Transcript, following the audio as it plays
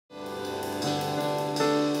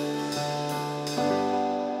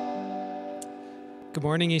Good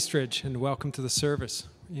morning, EastRidge, and welcome to the service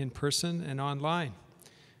in person and online.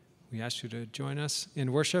 We ask you to join us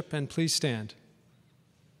in worship, and please stand.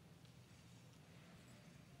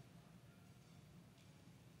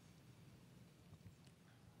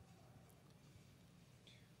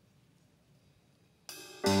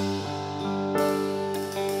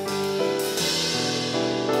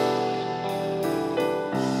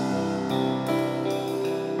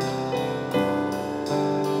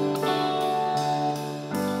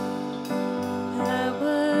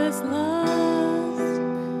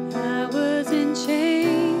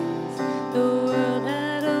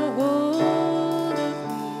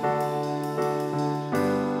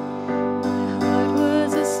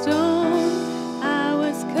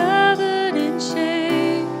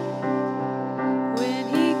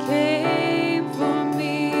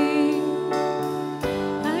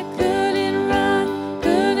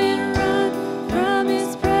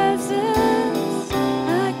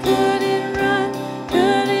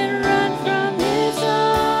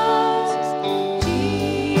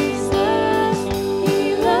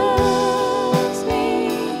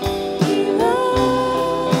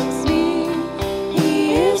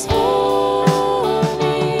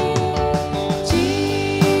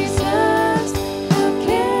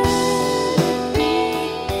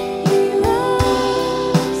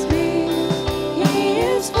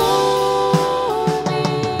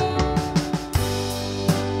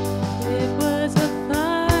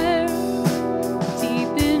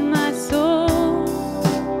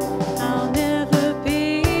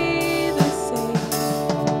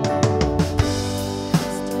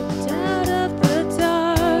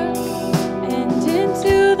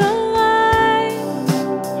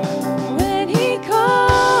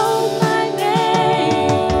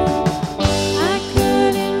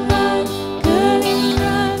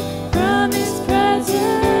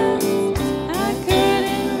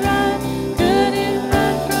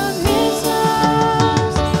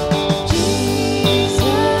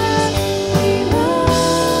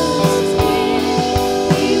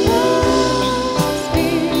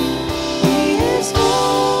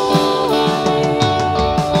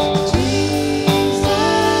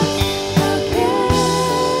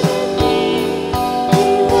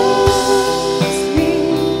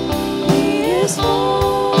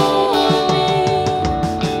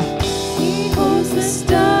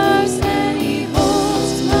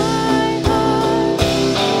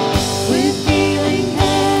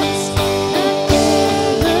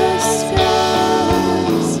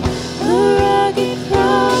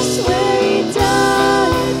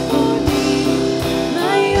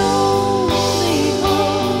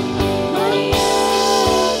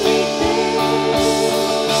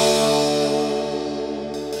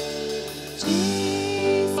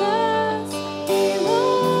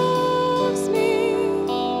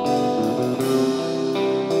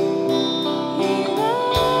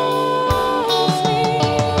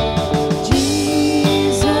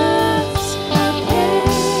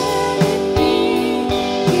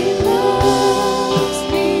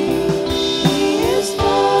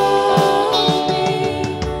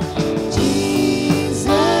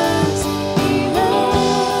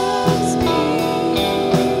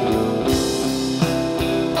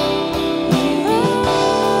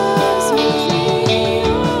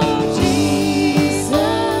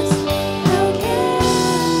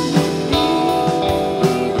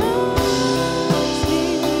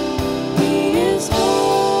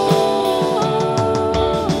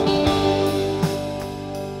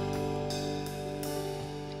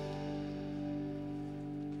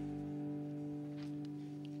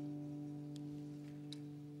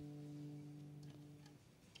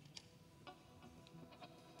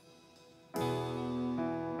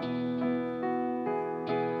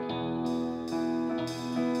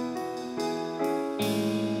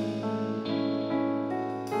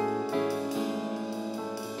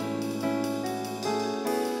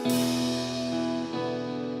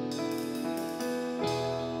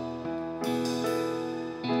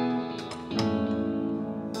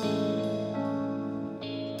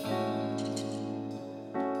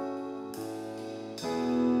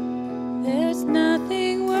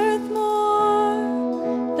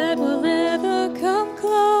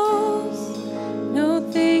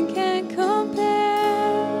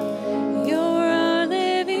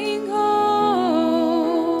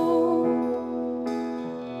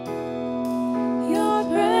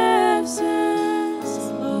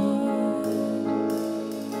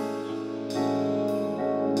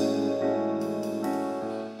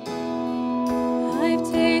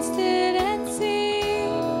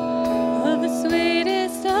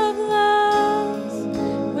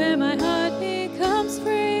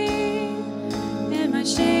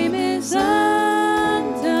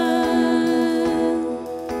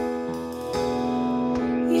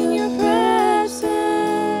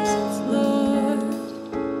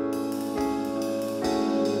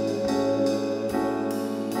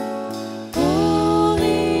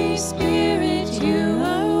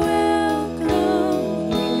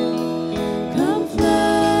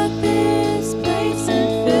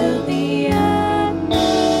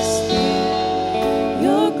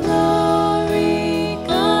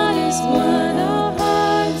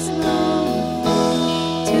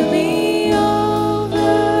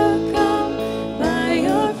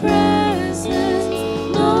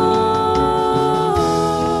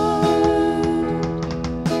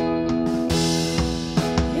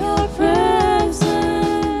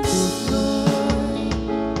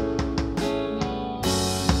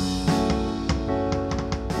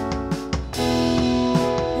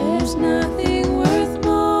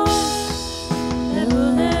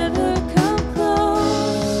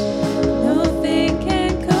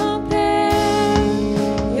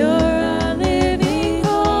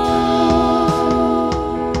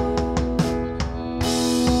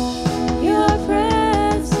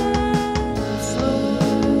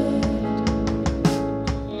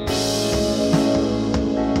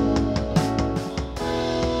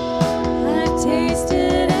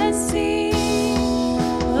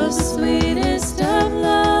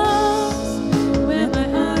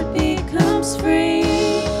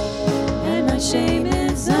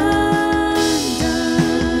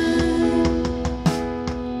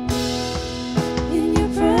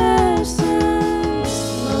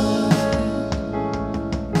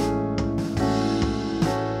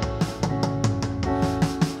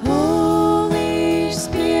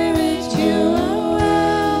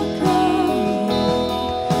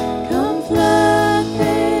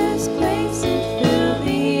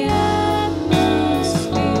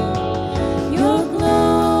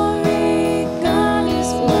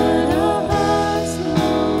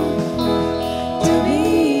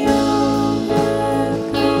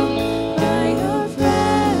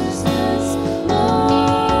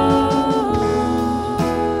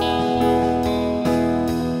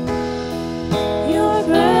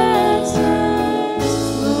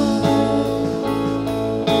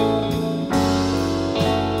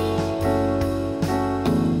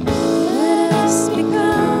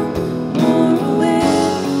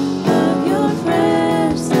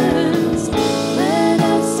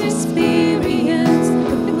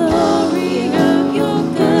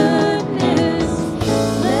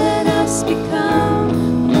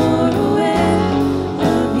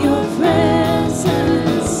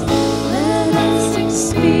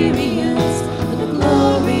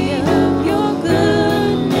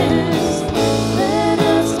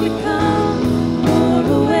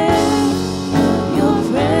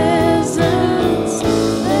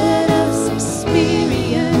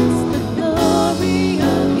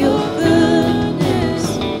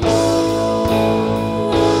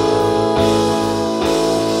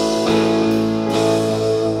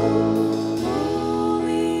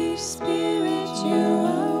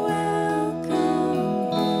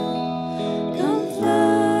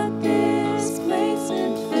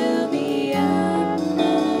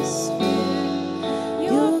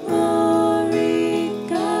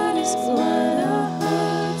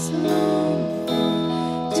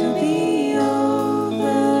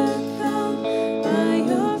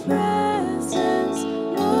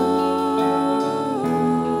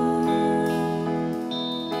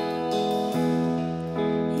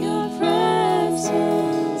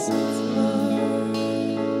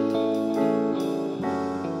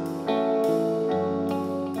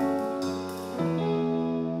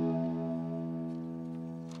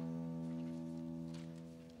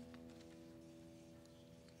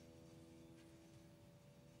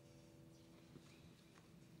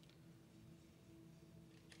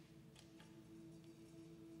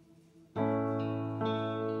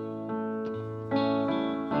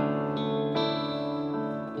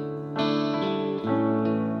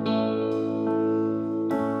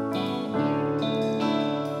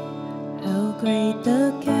 great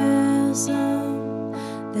the chasm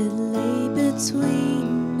that lay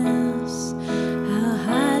between us, how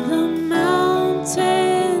high the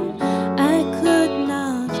mountain I could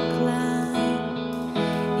not climb.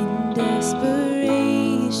 In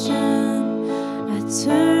desperation, I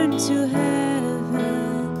turned to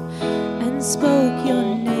heaven and spoke your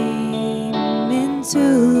name into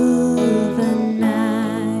the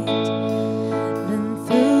night. Then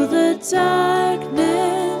through the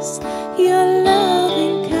darkness, your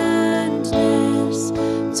loving kindness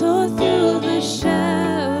tore through the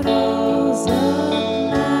shadows of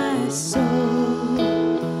my soul.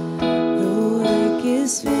 The work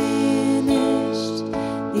is finished,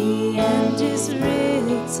 the end is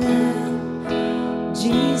written.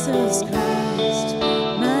 Jesus Christ,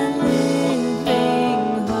 my living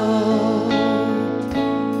hope.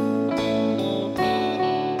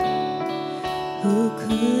 Who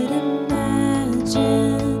could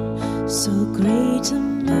imagine so great a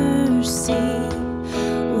mercy?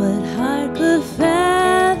 What heart could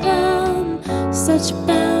fathom such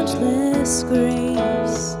boundless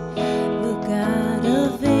grace? The God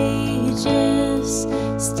of ages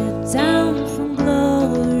stepped down from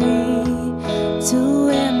glory to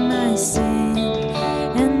wear my sin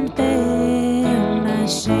and bear my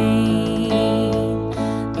shame.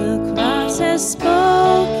 The cross has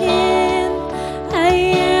spoken, I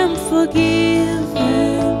am forgiven.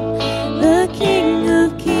 The King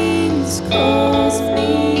of Kings calls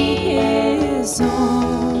me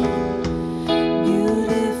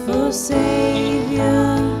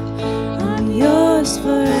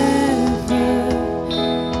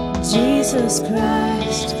Jesus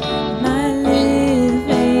Christ, my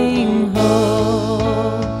living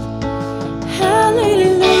hope.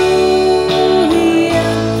 Hallelujah,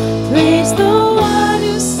 praise the one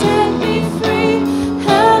who set me free.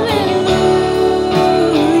 Hallelujah,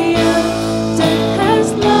 death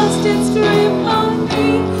has lost its grip on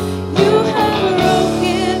me. You have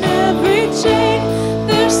broken every chain.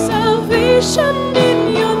 There's salvation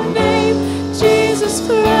in your name, Jesus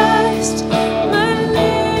Christ, my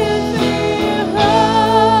living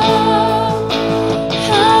hope.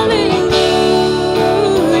 Hallelujah,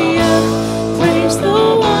 praise the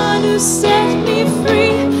one who set me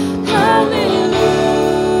free. Hallelujah,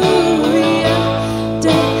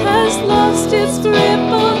 death has lost its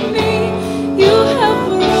grip on me. You have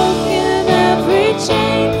broken every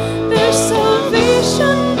chain. There's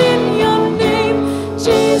salvation in your name,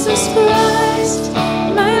 Jesus Christ,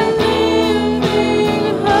 my living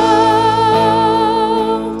hope.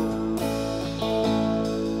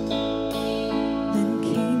 Then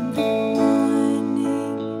came the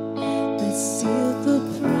morning that sealed the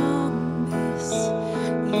promise.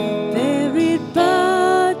 Your buried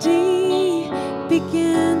body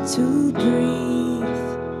began to breathe.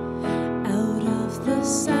 Out of the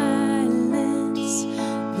silence,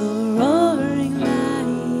 the roaring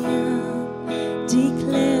lion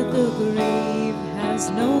declared the grave has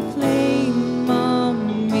no claim on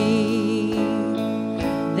me.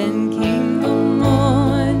 Then came the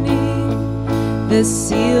morning that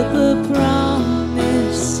sealed the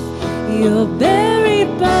promise. Your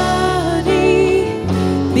buried body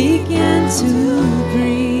began to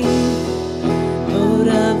breathe. Out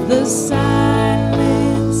of the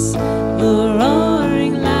silence, the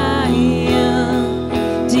roaring lion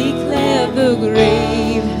declared the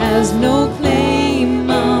grave has no claim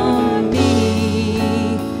on me.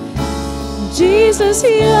 Jesus,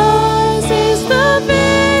 yours is the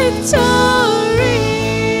victory.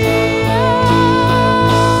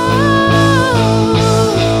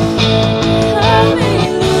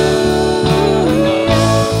 Hallelujah,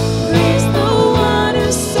 praise the one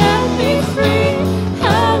who set me free.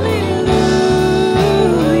 Hallelujah,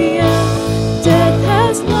 death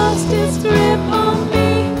has lost its grip on me.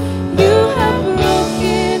 You have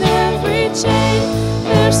broken every chain.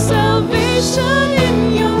 There's salvation in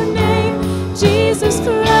your name, Jesus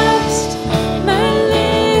Christ, my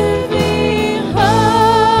living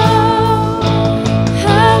hope.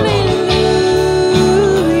 Hallelujah,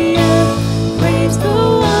 praise the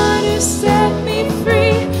one who set me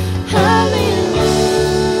free. Hallelujah,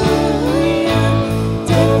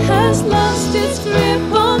 death has lost its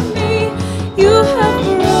grip on me. You have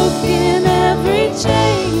broken every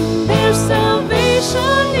chain. There's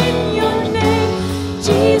salvation in your name,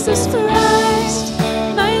 Jesus Christ,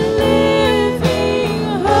 my living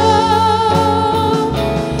hope.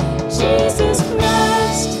 Jesus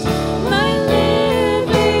Christ, my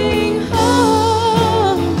living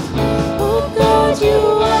hope. Oh God, you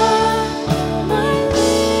are my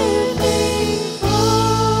living hope.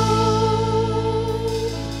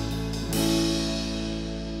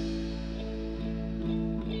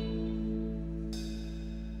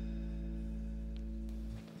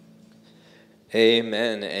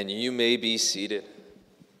 Amen, and you may be seated.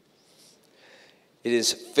 It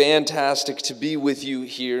is fantastic to be with you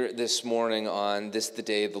here this morning on this, the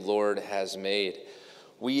day the Lord has made.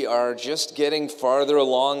 We are just getting farther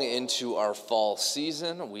along into our fall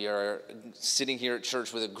season. We are sitting here at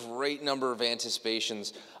church with a great number of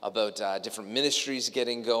anticipations about different ministries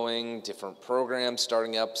getting going, different programs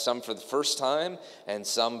starting up, some for the first time and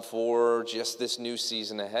some for just this new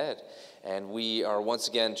season ahead. And we are once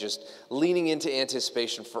again just leaning into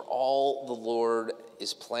anticipation for all the Lord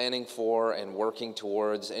is planning for and working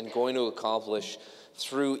towards and going to accomplish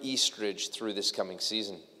through EastRidge through this coming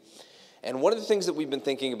season. And one of the things that we've been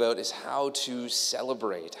thinking about is how to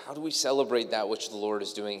celebrate. How do we celebrate that which the Lord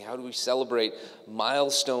is doing? How do we celebrate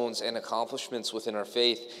milestones and accomplishments within our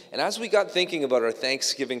faith? And as we got thinking about our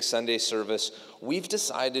Thanksgiving Sunday service, we've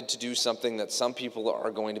decided to do something that some people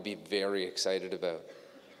are going to be very excited about.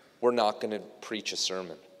 We're not going to preach a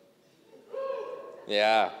sermon.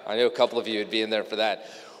 Yeah, I know a couple of you would be in there for that.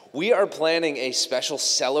 We are planning a special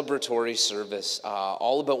celebratory service,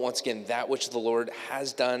 all about, once again, that which the Lord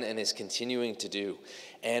has done and is continuing to do.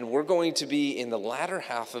 And we're going to be, in the latter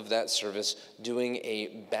half of that service, doing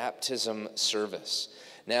a baptism service.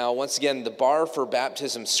 Now, once again, the bar for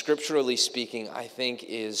baptism, scripturally speaking, I think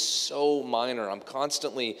is so minor. I'm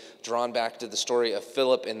constantly drawn back to the story of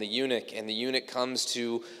Philip and the eunuch comes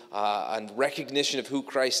to a recognition of who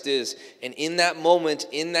Christ is. And in that moment,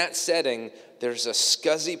 in that setting, there's a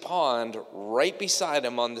scuzzy pond right beside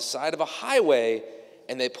him on the side of a highway,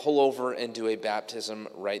 and they pull over and do a baptism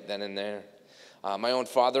right then and there. My own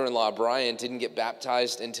father-in-law, Brian, didn't get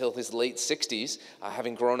baptized until his late 60s,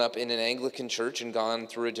 having grown up in an Anglican church and gone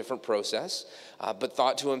through a different process, but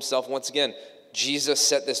thought to himself, once again, Jesus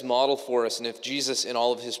set this model for us, and if Jesus, in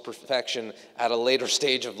all of his perfection at a later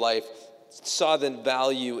stage of life, saw the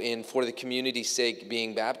value in, for the community's sake,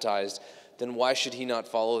 being baptized, then why should he not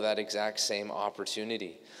follow that exact same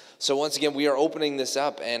opportunity? So once again, we are opening this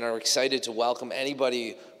up and are excited to welcome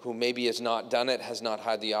anybody who maybe has not done it, has not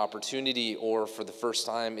had the opportunity, or for the first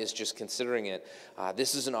time is just considering it.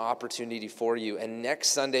 This is an opportunity for you. And next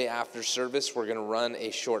Sunday after service, we're going to run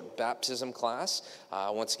a short baptism class,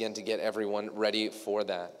 once again, to get everyone ready for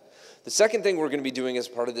that. The second thing we're going to be doing as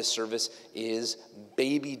part of this service is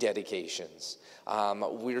baby dedications.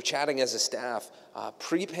 We were chatting as a staff.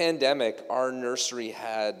 Pre-pandemic, our nursery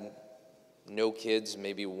had no kids,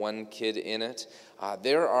 maybe one kid in it.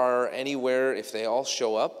 There are anywhere, if they all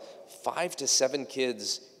show up, 5 to 7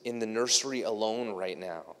 kids in the nursery alone right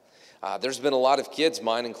now. There's been a lot of kids,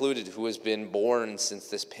 mine included, who has been born since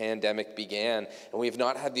this pandemic began, and we have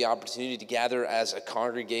not had the opportunity to gather as a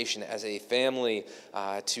congregation, as a family,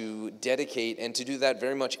 to dedicate and to do that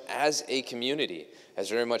very much as a community. As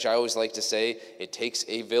very much I always like to say, it takes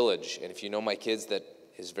a village, and if you know my kids, that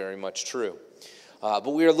is very much true.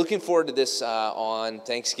 But we are looking forward to this on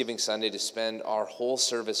Thanksgiving Sunday to spend our whole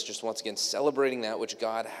service just once again celebrating that which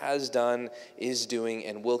God has done, is doing,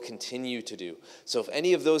 and will continue to do. So if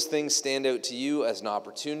any of those things stand out to you as an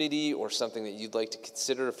opportunity or something that you'd like to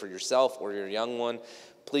consider for yourself or your young one,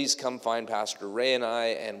 please come find Pastor Ray and I,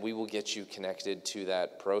 and we will get you connected to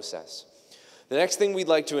that process. The next thing we'd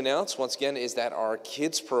like to announce, once again, is that our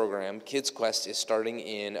kids program, Kids Quest, is starting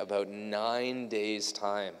in about 9 days'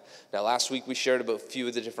 time. Now, last week we shared about a few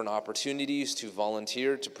of the different opportunities to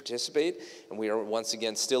volunteer, to participate, and we are once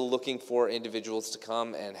again still looking for individuals to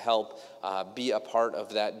come and help be a part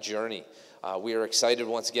of that journey. We are excited,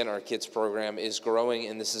 once again, our kids program is growing,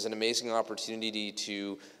 and this is an amazing opportunity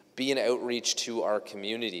to be an outreach to our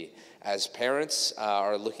community. As parents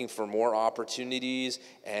are looking for more opportunities,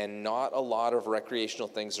 and not a lot of recreational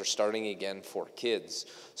things are starting again for kids.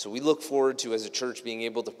 So we look forward to, as a church, being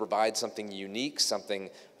able to provide something unique, something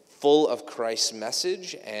full of Christ's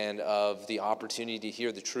message and of the opportunity to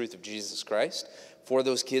hear the truth of Jesus Christ for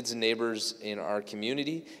those kids and neighbors in our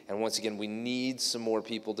community. And once again, we need some more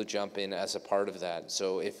people to jump in as a part of that.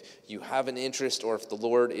 So if you have an interest, or if the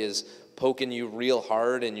Lord is poking you real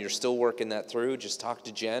hard and you're still working that through, just talk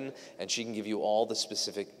to Jen and she can give you all the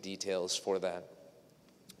specific details for that.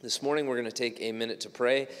 This morning we're going to take a minute to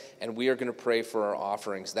pray, and we are going to pray for our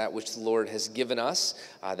offerings, that which the Lord has given us,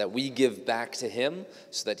 that we give back to Him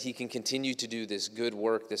so that He can continue to do this good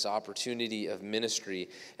work, this opportunity of ministry,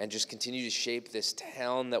 and just continue to shape this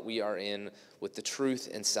town that we are in with the truth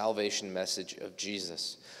and salvation message of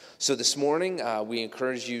Jesus. So this morning, we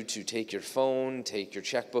encourage you to take your phone, take your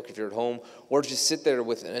checkbook if you're at home, or just sit there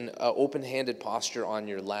with an open-handed posture on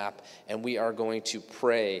your lap, and we are going to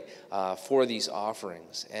pray for these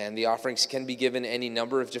offerings. And the offerings can be given any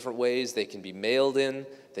number of different ways. They can be mailed in,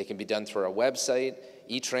 they can be done through our website,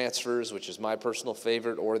 e-transfers, which is my personal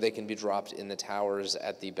favorite, or they can be dropped in the towers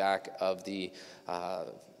at the back of the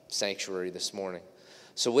sanctuary this morning.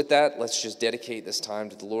 So with that, let's just dedicate this time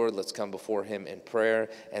to the Lord. Let's come before Him in prayer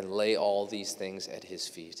and lay all these things at His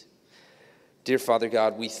feet. Dear Father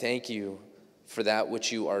God, we thank You for that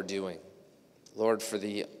which You are doing. Lord, for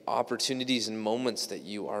the opportunities and moments that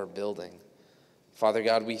You are building. Father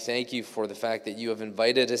God, we thank You for the fact that You have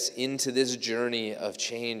invited us into this journey of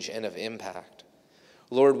change and of impact.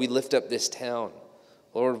 Lord, we lift up this town.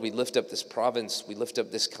 Lord, we lift up this province. We lift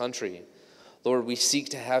up this country. Lord, we seek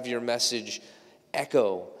to have Your message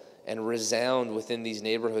echo and resound within these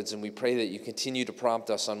neighborhoods, and we pray that You continue to prompt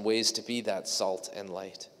us on ways to be that salt and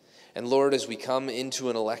light. And Lord, as we come into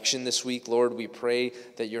an election this week, Lord, we pray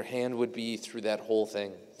that Your hand would be through that whole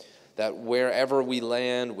thing, that wherever we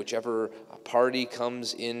land, whichever party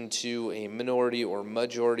comes into a minority or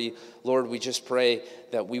majority, Lord, we just pray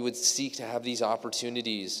that we would seek to have these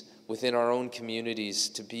opportunities within our own communities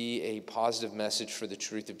to be a positive message for the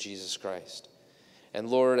truth of Jesus Christ. And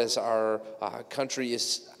Lord, as our country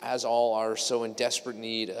is, as all are, so in desperate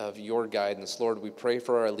need of Your guidance, Lord, we pray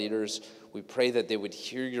for our leaders. We pray that they would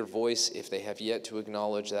hear Your voice if they have yet to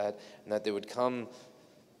acknowledge that, and that they would come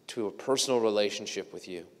to a personal relationship with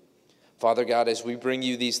You. Father God, as we bring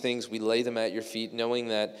You these things, we lay them at Your feet, knowing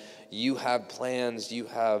that You have plans, You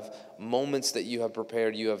have moments that You have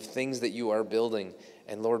prepared, You have things that You are building.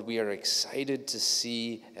 And Lord, we are excited to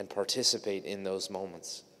see and participate in those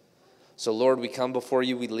moments. So Lord, we come before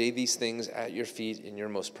You, we lay these things at Your feet. In Your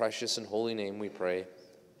most precious and holy name we pray.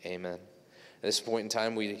 Amen. At this point in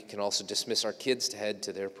time, we can also dismiss our kids to head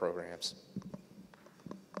to their programs.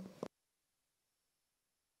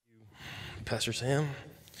 Pastor Sam.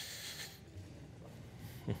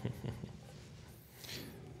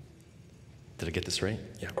 Did I get this right?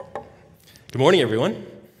 Yeah. Good morning, everyone.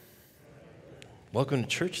 Welcome to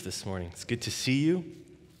church this morning. It's good to see you.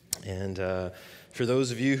 And for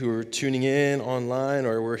those of you who are tuning in online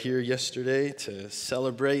or were here yesterday to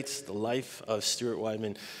celebrate the life of Stuart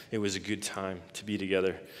Weidman, it was a good time to be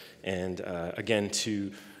together and, again,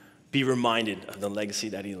 to be reminded of the legacy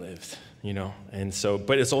that he lived, you know. And so,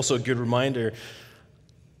 but it's also a good reminder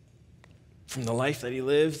from the life that he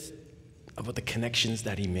lived about the connections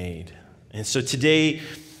that he made. And so today,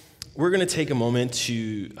 we're going to take a moment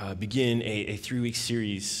to begin a 3-week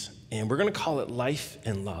series, and we're going to call it Life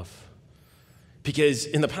and Love. Because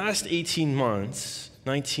in the past 18 months,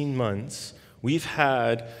 19 months, we've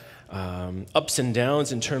had ups and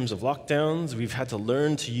downs in terms of lockdowns. We've had to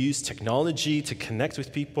learn to use technology to connect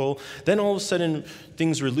with people. Then all of a sudden,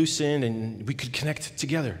 things were loosened and we could connect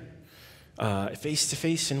together,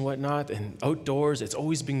 face-to-face and whatnot, and outdoors. It's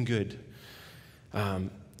always been good.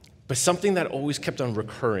 But something that always kept on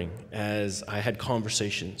recurring as I had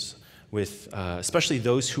conversations with especially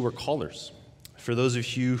those who were callers. For those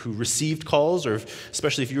of you who received calls, or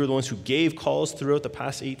especially if you were the ones who gave calls throughout the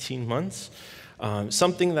past 18 months,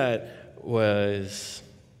 something that was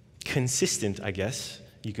consistent, I guess,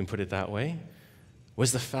 you can put it that way,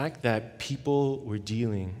 was the fact that people were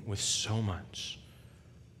dealing with so much.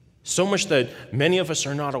 So much that many of us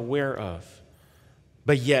are not aware of.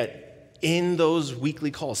 But yet, in those weekly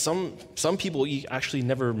calls, some people actually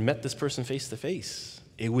never met this person face to face.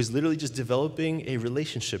 It was literally just developing a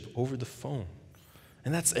relationship over the phone.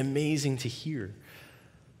 And that's amazing to hear.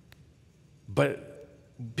 But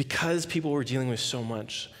because people were dealing with so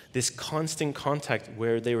much, this constant contact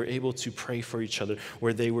where they were able to pray for each other,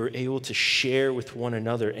 where they were able to share with one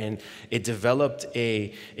another, and it developed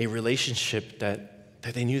a relationship that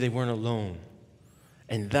they knew they weren't alone.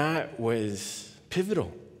 And that was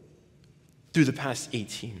pivotal through the past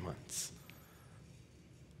 18 months.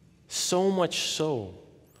 So much so,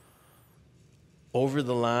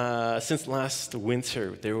 since last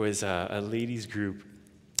winter, there was a ladies group,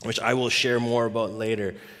 which I will share more about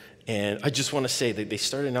later. And I just want to say that they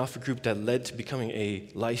started an alpha group that led to becoming a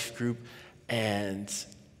life group, and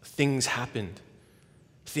things happened.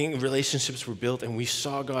 Relationships were built, and we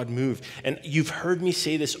saw God move. And you've heard me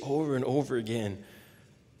say this over and over again.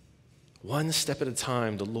 One step at a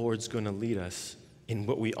time, the Lord's going to lead us in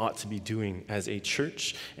what we ought to be doing as a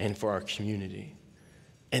church and for our community.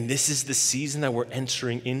 And this is the season that we're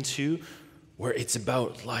entering into where it's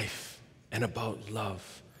about life and about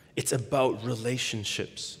love. It's about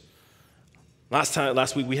relationships.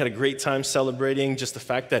 Last week we had a great time celebrating just the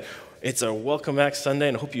fact that it's a Welcome Back Sunday,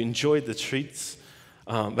 and I hope you enjoyed the treats.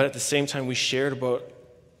 But at the same time, we shared about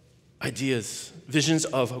ideas, visions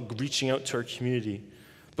of reaching out to our community.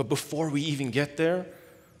 But before we even get there,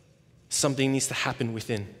 something needs to happen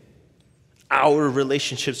within. Our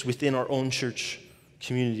relationships within our own church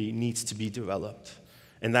community needs to be developed.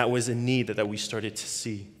 And that was a need that we started to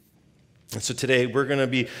see. And so today we're going to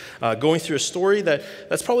be going through a story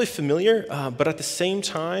that's probably familiar, but at the same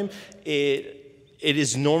time, it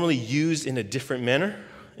is normally used in a different manner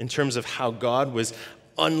in terms of how God was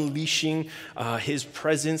unleashing his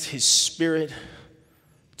presence, his spirit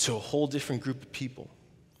to a whole different group of people,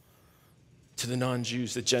 to the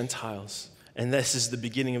non-Jews, the Gentiles. And this is the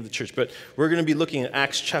beginning of the church. But we're going to be looking at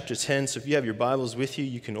Acts chapter 10. So if you have your Bibles with you,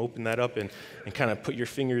 you can open that up and kind of put your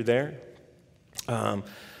finger there.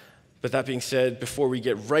 But that being said, before we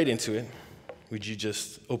get right into it, would you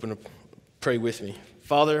just pray with me?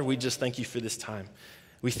 Father, we just thank you for this time.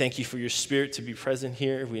 We thank you for your spirit to be present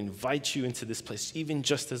here. We invite you into this place, even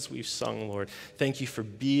just as we've sung, Lord. Thank you for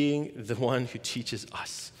being the one who teaches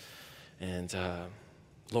us. And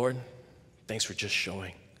Lord, thanks for just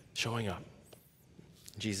showing up.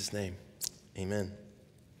 In Jesus' name, amen.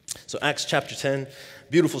 So Acts chapter 10,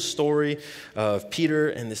 beautiful story of Peter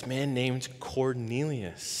and this man named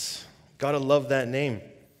Cornelius. Gotta love that name.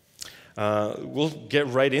 We'll get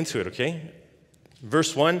right into it, okay?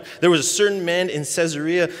 Verse 1, there was a certain man in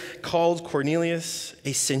Caesarea called Cornelius,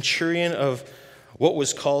 a centurion of what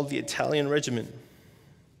was called the Italian regiment,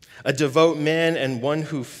 a devout man and one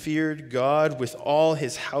who feared God with all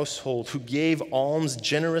his household, who gave alms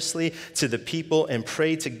generously to the people and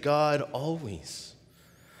prayed to God always.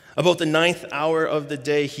 About the 9th hour of the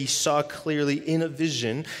day, he saw clearly in a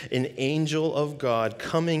vision an angel of God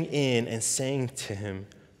coming in and saying to him,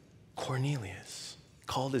 Cornelius,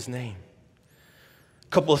 called his name. A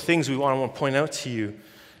couple of things we want to point out to you.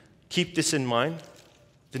 keep this in mind.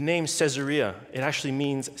 The name Caesarea, it actually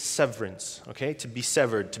means severance, okay? To be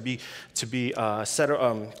severed, to be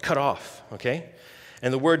cut off, okay?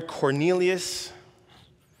 And the word Cornelius,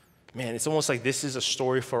 man, it's almost like this is a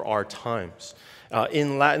story for our times.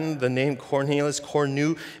 In Latin, the name Cornelius,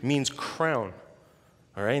 cornu, means crown.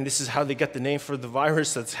 All right, and this is how they get the name for the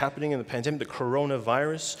virus that's happening in the pandemic, the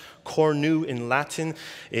coronavirus. Cornu in Latin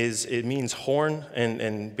it means horn,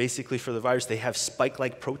 and basically for the virus, they have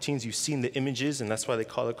spike-like proteins. You've seen the images, and that's why they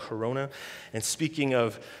call it corona. And speaking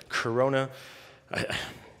of corona,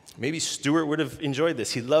 maybe Stuart would have enjoyed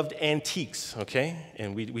this. He loved antiques, okay?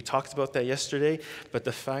 And we talked about that yesterday, but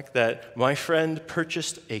the fact that my friend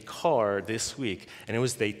purchased a car this week, and it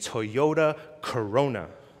was the Toyota Corona.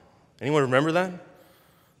 Anyone remember that?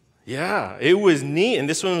 Yeah, it was neat, and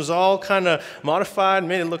this one was all kind of modified,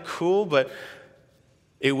 made it look cool, but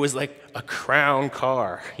it was like a crown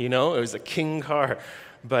car, you know? It was a king car,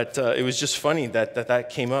 but it was just funny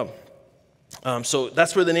that came up. So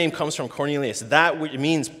that's where the name comes from, Cornelius. That which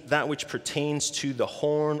means that which pertains to the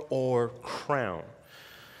horn or crown.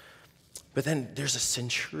 But then there's a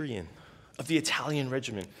centurion of the Italian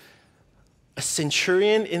regiment. A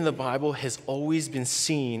centurion in the Bible has always been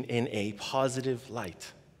seen in a positive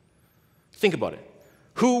light. Think about it.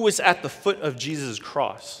 Who was at the foot of Jesus'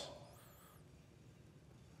 cross?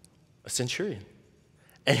 A centurion.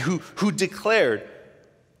 And who declared,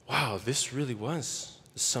 wow, this really was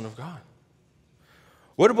the Son of God.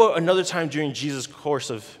 What about another time during Jesus' course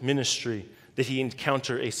of ministry that he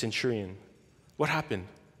encountered a centurion? What happened?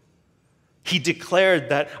 He declared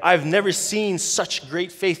that I've never seen such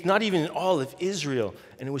great faith, not even in all of Israel,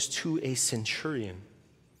 and it was to a centurion.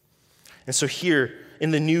 And so here, in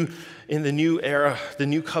the new era, the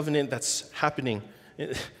new covenant that's happening,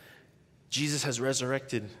 Jesus has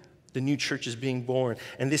resurrected. The new church is being born.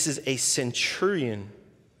 And this is a centurion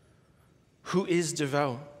who is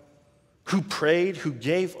devout, who prayed, who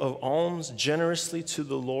gave of alms generously to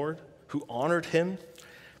the Lord, who honored him.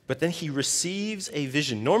 But then he receives a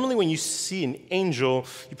vision. Normally when you see an angel,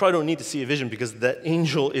 you probably don't need to see a vision because that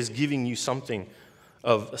angel is giving you something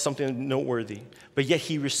noteworthy. But yet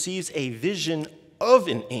he receives a vision of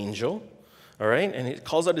an angel, all right? And it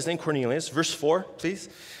calls out his name Cornelius. Verse 4, please.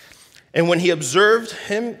 And when he observed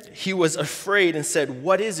him, he was afraid and said,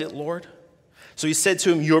 "What is it, Lord?" So he said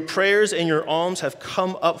to him, "Your prayers and your alms have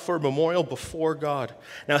come up for a memorial before God.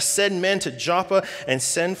 Now send men to Joppa and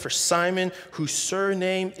send for Simon, whose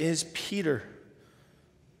surname is Peter.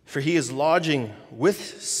 For he is lodging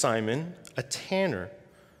with Simon, a tanner,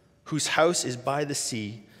 whose house is by the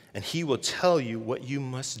sea, and he will tell you what you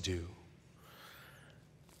must do."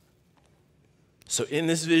 So in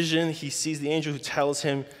this vision, he sees the angel who tells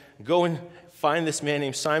him, go and find this man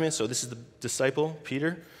named Simon. So this is the disciple,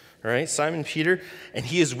 Peter, all right, Simon Peter. And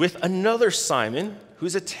he is with another Simon,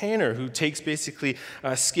 who's a tanner, who takes basically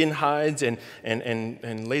skin hides and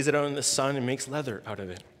lays it out in the sun and makes leather out of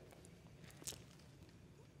it.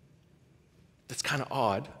 That's kind of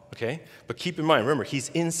odd, okay? But keep in mind, remember, he's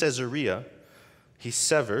in Caesarea. He's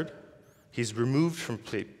severed. He's removed from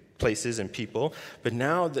places and people. But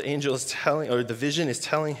now the angel is the vision is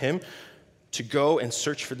telling him to go and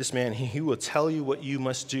search for this man. He will tell you what you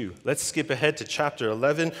must do. Let's skip ahead to chapter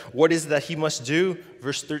 11. What is that he must do?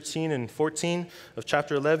 Verse 13 and 14 of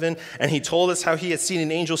chapter 11. And he told us how he had seen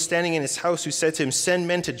an angel standing in his house who said to him, "Send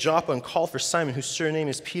men to Joppa and call for Simon, whose surname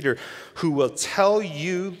is Peter, who will tell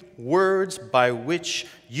you words by which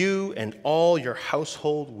you and all your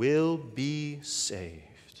household will be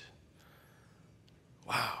saved."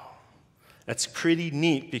 Wow. That's pretty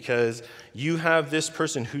neat because you have this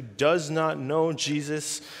person who does not know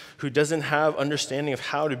Jesus, who doesn't have understanding of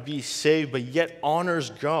how to be saved, but yet honors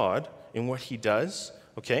God in what he does,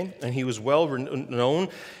 okay? And he was well known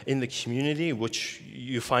in the community, which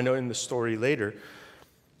you find out in the story later.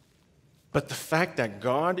 But the fact that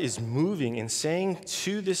God is moving and saying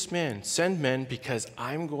to this man, "Send men because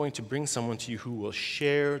I'm going to bring someone to you who will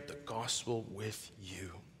share the gospel with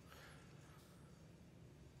you."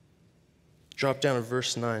 Drop down to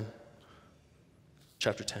verse 9,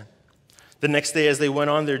 chapter 10. The next day, as they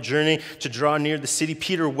went on their journey to draw near the city,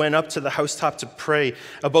 Peter went up to the housetop to pray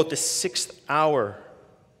about the 6th hour.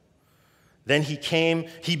 Then he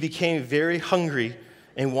became very hungry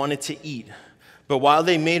and wanted to eat. But while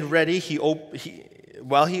they made ready,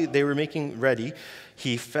 they were making ready,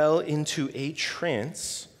 he fell into a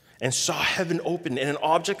trance and saw heaven open, and an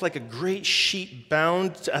object like a great sheet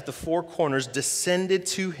bound at the four corners descended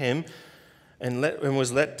to him and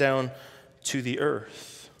was let down to the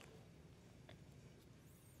earth.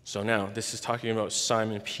 So now, this is talking about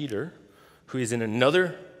Simon Peter, who is in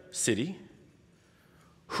another city,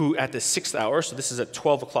 who at the 6th hour, so this is at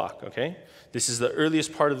 12 o'clock, okay? This is the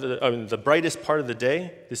earliest part of the brightest part of the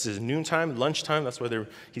day. This is noontime, lunchtime. That's where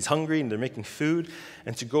he's hungry and they're making food.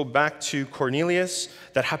 And to go back to Cornelius,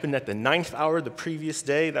 that happened at the 9th hour the previous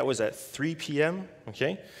day. That was at 3 p.m.,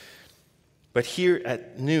 okay? But here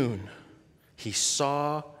at noon, he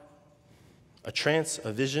saw a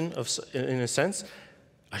vision in a sense,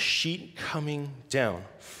 a sheet coming down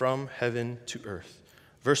from heaven to earth.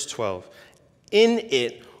 Verse 12, in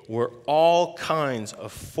it were all kinds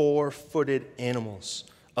of four-footed animals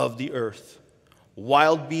of the earth,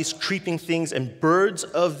 wild beasts, creeping things, and birds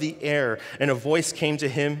of the air. And a voice came to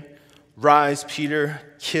him, rise, Peter,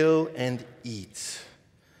 kill and eat.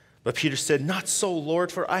 But Peter said, not so,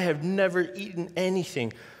 Lord, for I have never eaten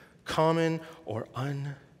anything common or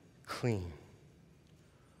unclean.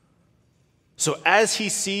 So as he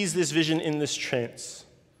sees this vision in this trance,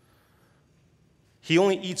 he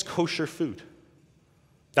only eats kosher food.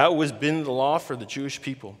 That was been the law for the Jewish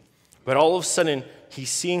people. But all of a sudden, he's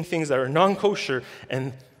seeing things that are non-kosher,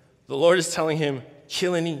 and the Lord is telling him,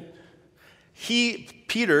 kill and eat.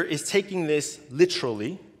 Peter is taking this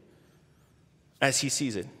literally as he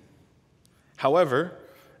sees it. However,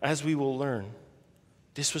 as we will learn,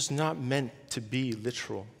 this was not meant to be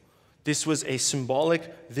literal. This was a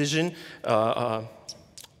symbolic vision. If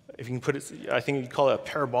you can put it, I think you'd call it a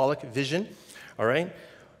parabolic vision, all right?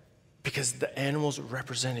 Because the animals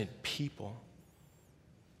represented people.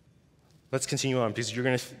 Let's continue on, because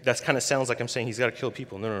that kind of sounds like I'm saying he's got to kill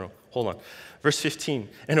people. No. Hold on. Verse 15.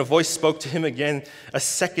 And a voice spoke to him again a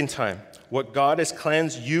second time. What God has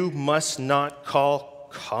cleansed, you must not call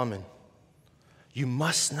common. You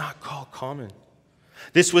must not call common.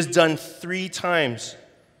 This was done 3 times,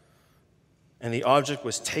 and the object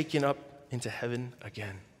was taken up into heaven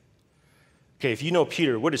again. Okay, if you know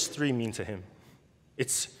Peter, what does 3 mean to him?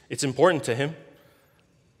 It's important to him.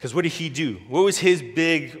 Because what did he do? What was his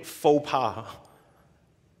big faux pas?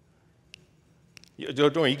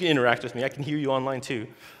 Don't worry, you can interact with me. I can hear you online too.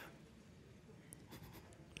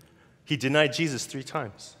 He denied Jesus 3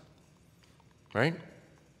 times, right?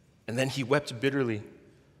 And then he wept bitterly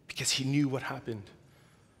because he knew what happened.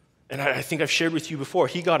 And I think I've shared with you before,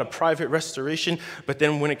 he got a private restoration, but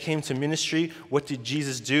then when it came to ministry, what did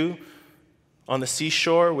Jesus do? On the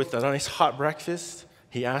seashore with a nice hot breakfast,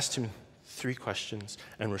 he asked him 3 questions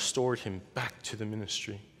and restored him back to the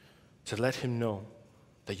ministry to let him know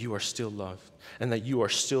that you are still loved and that you are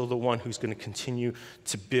still the one who's going to continue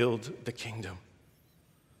to build the kingdom.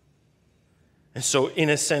 And so, in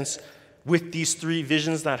a sense, with these 3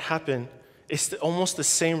 visions that happen, it's almost the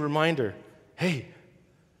same reminder. Hey,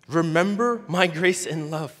 remember my grace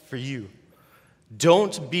and love for you.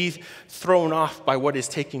 Don't be thrown off by what is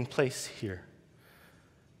taking place here.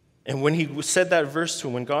 And when he said that verse to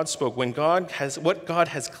him, when God spoke, what God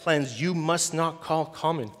has cleansed, you must not call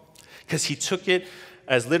common. Because he took it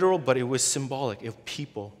as literal, but it was symbolic of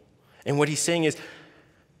people. And what he's saying is,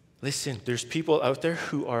 listen, there's people out there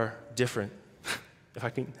who are different. If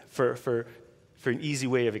I can, for an easy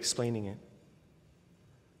way of explaining it.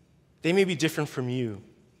 They may be different from you,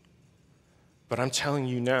 but I'm telling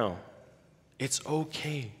you now, it's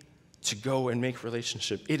okay to go and make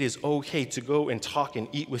relationship. It is okay to go and talk and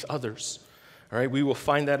eat with others. All right, we will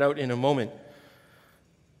find that out in a moment.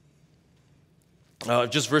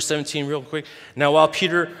 Just verse 17 real quick. Now while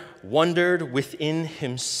Peter wondered within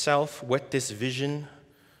himself what this vision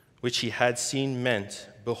which he had seen meant,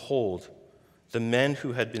 behold, the men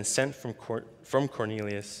who had been sent from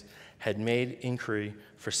Cornelius had made inquiry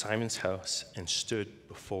for Simon's house and stood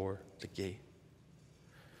before the gate.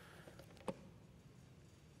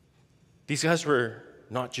 These guys were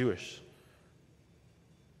not Jewish.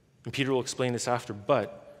 And Peter will explain this after,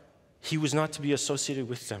 but he was not to be associated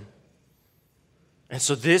with them. And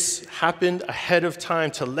so this happened ahead of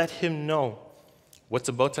time to let him know what's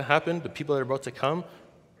about to happen, the people that are about to come.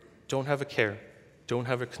 Don't have a care. Don't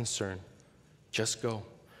have a concern. Just go.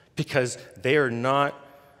 Because they are not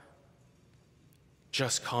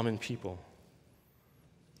just common people.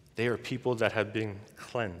 They are people that have been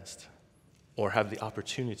cleansed or have the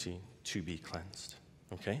opportunity to be cleansed.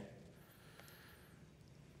 Okay?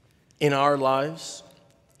 In our lives,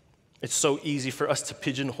 it's so easy for us to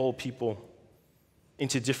pigeonhole people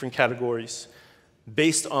into different categories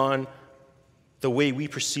based on the way we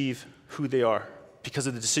perceive who they are, because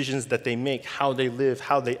of the decisions that they make, how they live,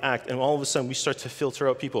 how they act, and all of a sudden we start to filter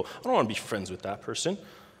out people. I don't want to be friends with that person.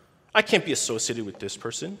 I can't be associated with this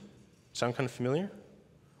person. Sound kind of familiar?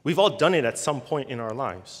 We've all done it at some point in our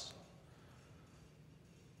lives.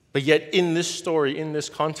 But yet in this story, in this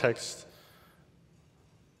context,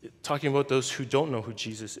 talking about those who don't know who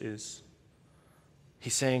Jesus is,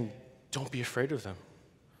 He's saying, don't be afraid of them.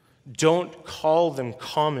 Don't call them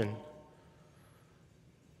common.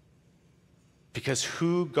 Because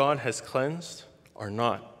who God has cleansed are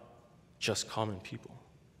not just common people.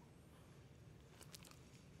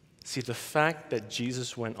 See, the fact that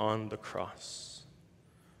Jesus went on the cross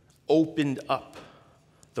opened up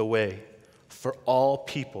the way for all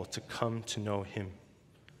people to come to know him,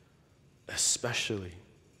 especially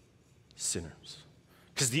sinners.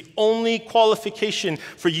 Because the only qualification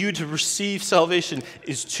for you to receive salvation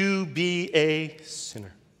is to be a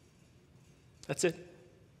sinner. That's it.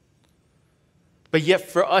 But yet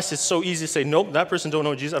for us, it's so easy to say, nope, that person don't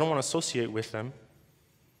know Jesus. I don't want to associate with them.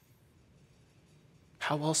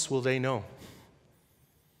 How else will they know?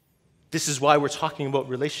 This is why we're talking about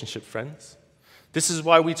relationship, friends. This is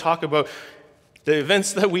why we talk about the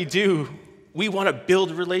events that we do. We want to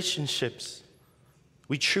build relationships.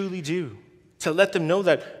 We truly do. To let them know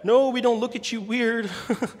that, no, we don't look at you weird.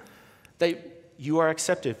 That you are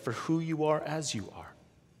accepted for who you are as you are.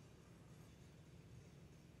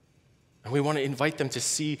 And we want to invite them to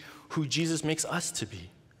see who Jesus makes us to be.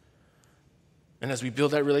 And as we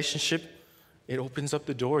build that relationship, it opens up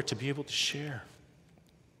the door to be able to share.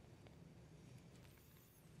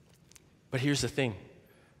 But here's the thing.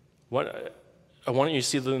 What I want you to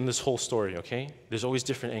see in this whole story, okay? There's always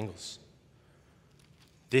different angles.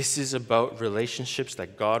 This is about relationships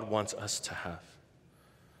that God wants us to have.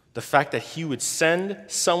 The fact that he would send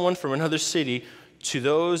someone from another city to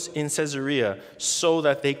those in Caesarea so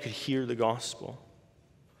that they could hear the gospel.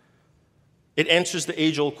 It answers the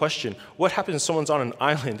age-old question. What happens if someone's on an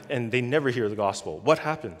island and they never hear the gospel? What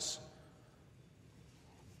happens?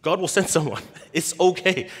 God will send someone. It's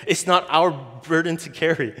okay. It's not our burden to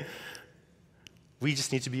carry. We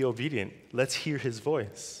just need to be obedient. Let's hear his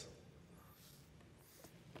voice.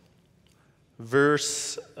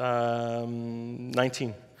 Verse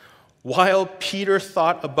 19. While Peter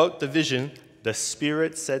thought about the vision, the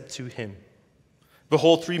Spirit said to him,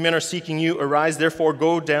 behold, 3 men are seeking you. Arise, therefore,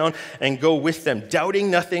 go down and go with them,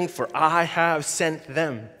 doubting nothing, for I have sent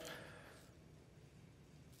them.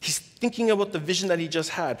 He's thinking about the vision that he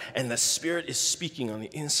just had, and the Spirit is speaking on the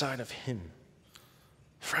inside of him.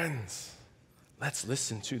 Friends, let's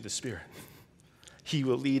listen to the Spirit. He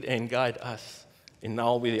will lead and guide us in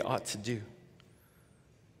all we ought to do.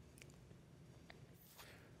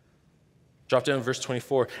 Drop down to verse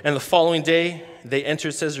 24. And the following day, they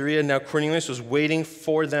entered Caesarea. Now Cornelius was waiting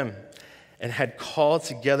for them and had called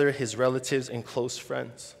together his relatives and close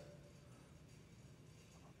friends.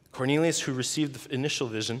 Cornelius, who received the initial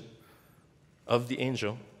vision of the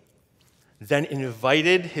angel, then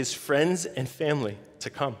invited his friends and family to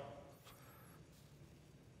come.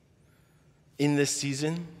 In this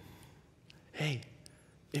season, hey,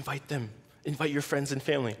 invite them. Invite your friends and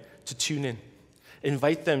family to tune in.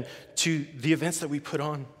 Invite them to the events that we put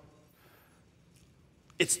on.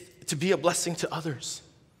 It's to be a blessing to others.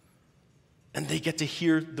 And they get to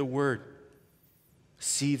hear the word.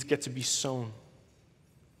 Seeds get to be sown.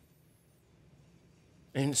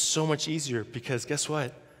 And it's so much easier because guess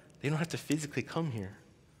what? They don't have to physically come here.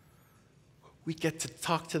 We get to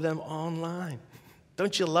talk to them online.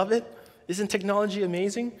 Don't you love it? Isn't technology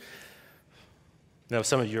amazing? Now,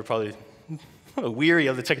 some of you are probably weary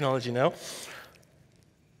of the technology now.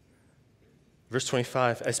 Verse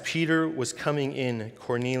 25, as Peter was coming in,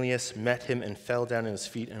 Cornelius met him and fell down at his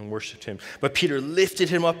feet and worshipped him. But Peter lifted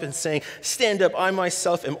him up and saying, stand up, I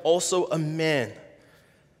myself am also a man.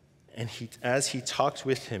 And as he talked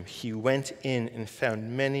with him, he went in and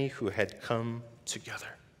found many who had come together.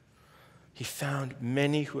 He found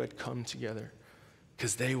many who had come together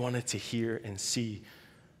because they wanted to hear and see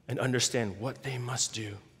and understand what they must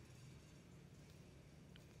do.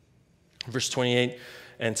 Verse 28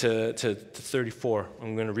 and to 34,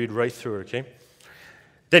 I'm going to read right through it, okay?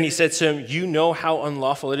 Then he said to him, you know how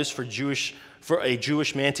unlawful it is for a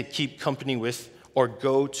Jewish man to keep company with or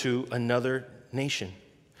go to another nation.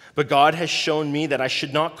 But God has shown me that I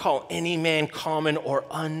should not call any man common or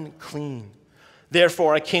unclean.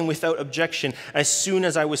 Therefore, I came without objection as soon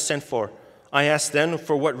as I was sent for. I asked then,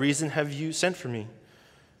 for what reason have you sent for me?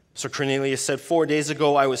 So Cornelius said, 4 days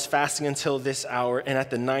ago I was fasting until this hour, and at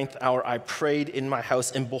the 9th hour I prayed in my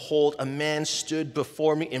house, and behold, a man stood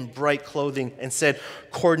before me in bright clothing and said,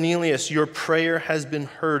 Cornelius, your prayer has been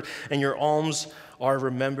heard, and your alms are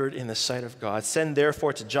remembered in the sight of God. Send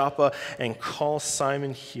therefore to Joppa and call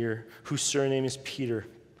Simon here, whose surname is Peter.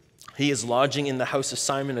 He is lodging in the house of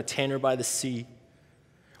Simon, a tanner by the sea.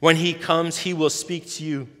 When he comes, he will speak to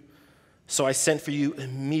you. So I sent for you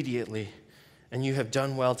immediately, and you have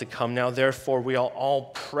done well to come. Now therefore we are all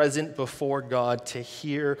present before God to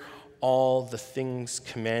hear all the things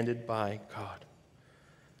commanded by God.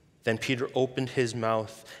 Then Peter opened his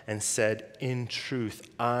mouth and said, "In truth,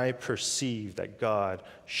 I perceive that God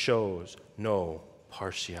shows no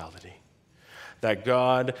partiality." That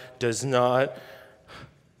God is no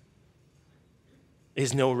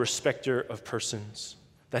respecter of persons.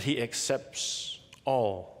 That he accepts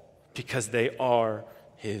all because they are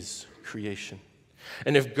his creation.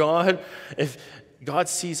 And if God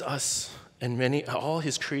sees us and all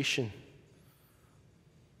his creation,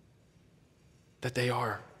 that they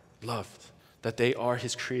are loved, that they are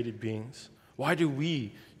his created beings, why do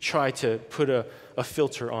we try to put a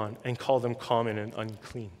filter on and call them common and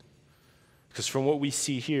unclean? Because from what we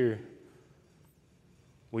see here,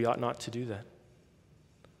 we ought not to do that.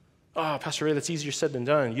 Pastor Ray, that's easier said than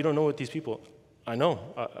done. You don't know what these people... I know.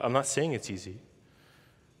 I'm not saying it's easy.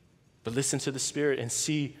 But listen to the Spirit and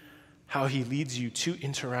see how he leads you to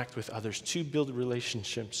interact with others, to build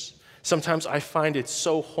relationships. Sometimes I find it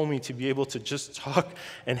so homey to be able to just talk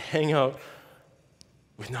and hang out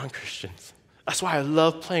with non-Christians. That's why I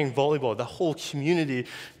love playing volleyball. The whole community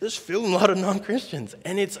is filled with a lot of non-Christians.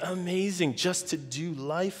 And it's amazing just to do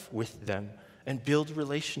life with them and build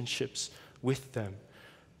relationships with them.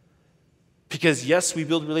 Because yes, we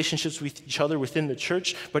build relationships with each other within the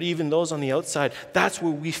church, but even those on the outside, that's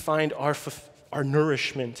where we find our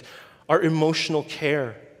nourishment, our emotional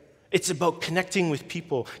care. It's about connecting with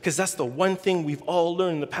people, because that's the one thing we've all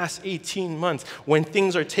learned in the past 18 months. When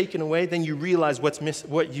things are taken away, then you realize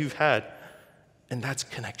what you've had. And that's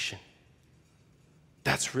connection.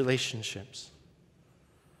 That's relationships.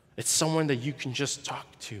 It's someone that you can just talk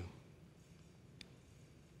to.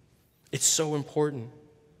 It's so important.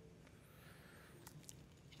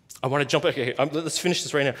 I want to jump, let's finish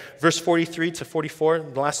this right now. Verse 43 to 44,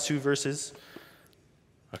 the last two verses.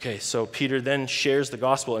 Okay, so Peter then shares the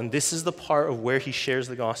gospel, and this is the part of where he shares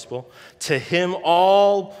the gospel. To him,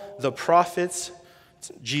 all the prophets,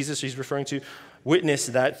 Jesus he's referring to, witness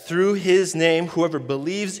that through his name, whoever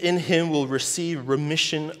believes in him will receive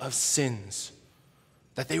remission of sins.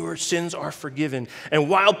 That sins are forgiven.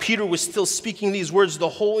 And while Peter was still speaking these words, the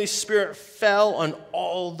Holy Spirit fell on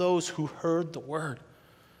all those who heard the word.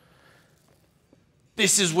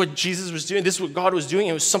 This is what Jesus was doing. This is what God was doing.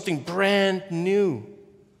 It was something brand new.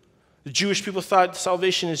 The Jewish people thought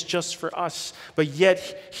salvation is just for us. But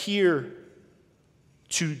yet here,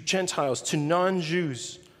 to Gentiles, to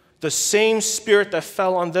non-Jews, the same Spirit that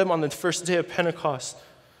fell on them on the first day of Pentecost.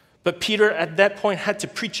 But Peter at that point had to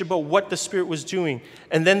preach about what the Spirit was doing.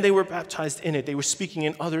 And then they were baptized in it. They were speaking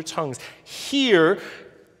in other tongues. Here,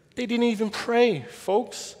 they didn't even pray,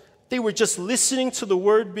 folks. They were just listening to the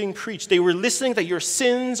word being preached. They were listening that your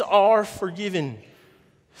sins are forgiven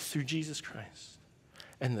through Jesus Christ.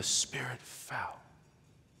 And the Spirit fell.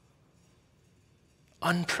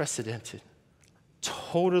 Unprecedented.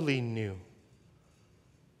 Totally new.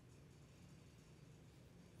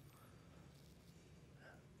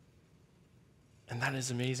 And that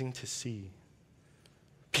is amazing to see.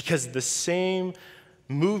 Because the same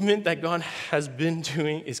movement that God has been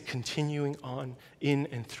doing is continuing on in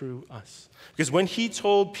and through us. Because when he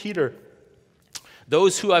told Peter,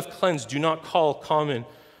 those who I've cleansed do not call common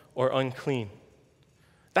or unclean,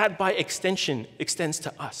 that by extension extends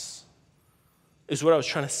to us, is what I was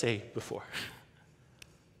trying to say before.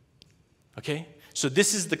 Okay? So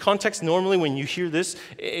this is the context. Normally when you hear this,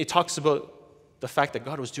 it talks about the fact that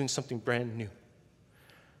God was doing something brand new.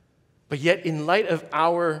 But yet, in light of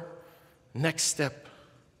our next step,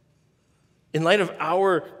 in light of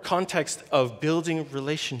our context of building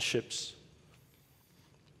relationships,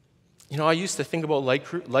 I used to think about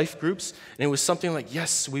life groups, and it was something like,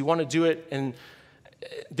 yes, we want to do it, and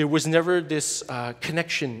there was never this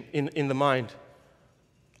connection in the mind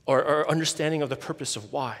or understanding of the purpose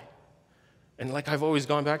of why. And like I've always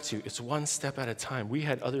gone back to, it's one step at a time. We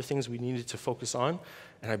had other things we needed to focus on,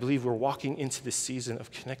 and I believe we're walking into this season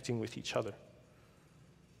of connecting with each other,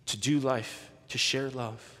 to do life, to share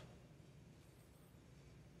love.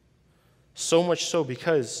 So much so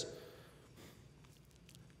because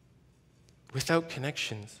without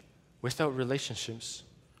connections, without relationships,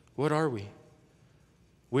 what are we?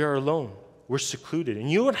 We are alone. We're secluded.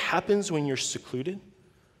 And you know what happens when you're secluded?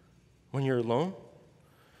 When you're alone?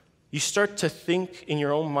 You start to think in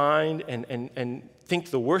your own mind and think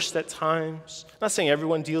the worst at times. I'm not saying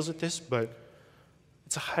everyone deals with this, but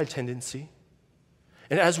it's a high tendency.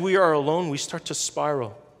 And as we are alone, we start to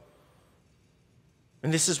spiral.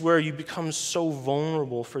 And this is where you become so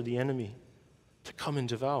vulnerable for the enemy to come and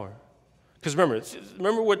devour. Because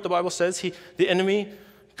remember what the Bible says? The enemy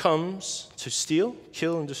comes to steal,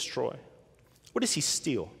 kill, and destroy. What does he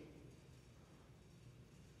steal?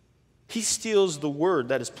 He steals the word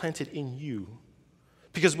that is planted in you.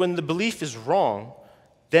 Because when the belief is wrong,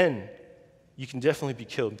 then you can definitely be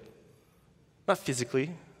killed. Not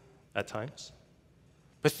physically, at times,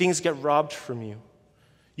 but things get robbed from you.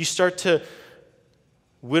 You start to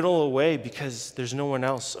whittle away because there's no one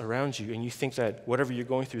else around you, and you think that whatever you're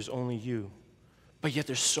going through is only you. But yet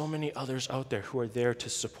there's so many others out there who are there to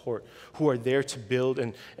support, who are there to build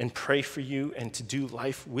and pray for you and to do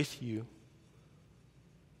life with you.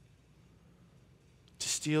 To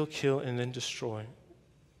steal, kill, and then destroy.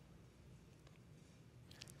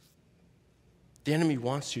 The enemy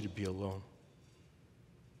wants you to be alone.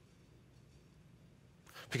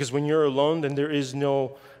 Because when you're alone, then there is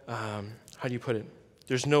no, how do you put it?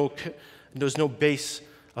 There's no base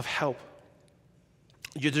of help.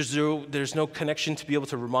 There's no connection to be able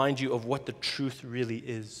to remind you of what the truth really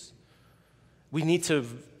is. We need to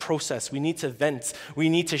process. We need to vent. We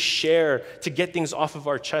need to share to get things off of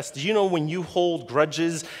our chest. Do you know when you hold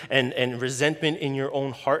grudges and resentment in your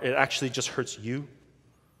own heart, it actually just hurts you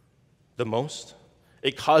the most?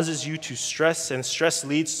 It causes you to stress, and stress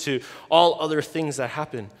leads to all other things that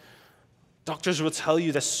happen. Doctors will tell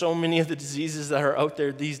you that so many of the diseases that are out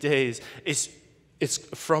there these days it's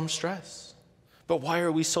from stress. But why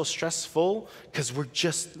are we so stressful? Because we're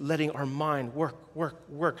just letting our mind work,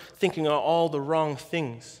 thinking of all the wrong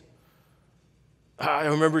things. I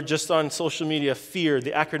remember just on social media, fear,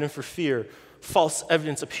 the acronym for fear, false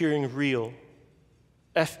evidence appearing real,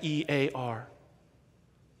 FEAR.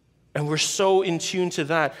 And we're so in tune to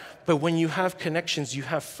that. But when you have connections, you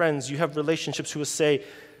have friends, you have relationships who will say,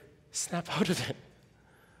 snap out of it.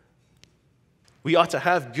 We ought to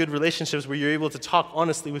have good relationships where you're able to talk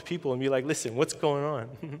honestly with people and be like, listen, what's going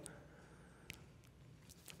on?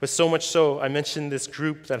 But so much so, I mentioned this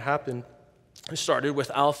group that happened. It started with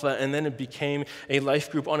Alpha, and then it became a life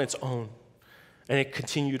group on its own. And it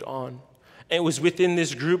continued on. And it was within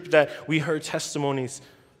this group that we heard testimonies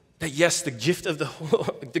that yes, the gift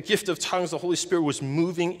of tongues, the Holy Spirit was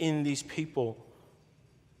moving in these people.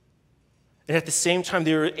 And at the same time,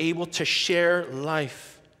 they were able to share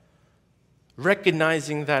life,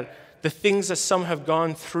 recognizing that the things that some have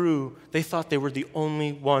gone through, they thought they were the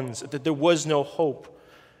only ones, that there was no hope.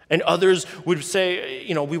 And others would say,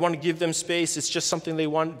 we want to give them space. It's just something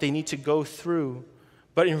they need to go through.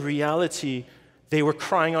 But in reality, they were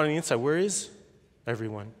crying on the inside, where is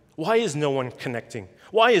everyone? Why is no one connecting?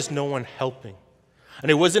 Why is no one helping?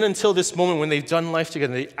 And it wasn't until this moment when they've done life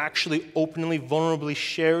together, they actually openly, vulnerably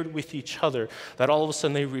shared with each other, that all of a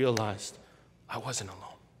sudden they realized, I wasn't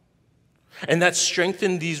alone. And that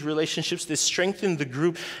strengthened these relationships, this strengthened the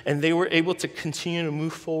group, and they were able to continue to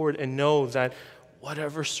move forward and know that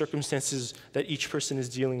whatever circumstances that each person is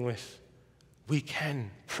dealing with, we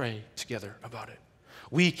can pray together about it.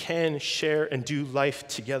 We can share and do life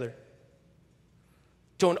together.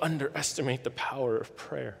 Don't underestimate the power of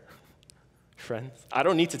prayer, friends. I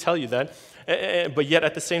don't need to tell you that, but yet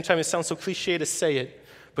at the same time, it sounds so cliche to say it,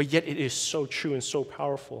 but yet it is so true and so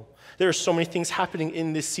powerful. There are so many things happening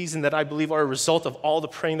in this season that I believe are a result of all the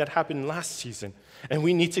praying that happened last season, and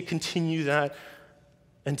we need to continue that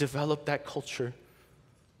and develop that culture.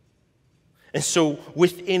 And so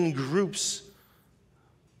within groups,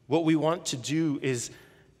 what we want to do is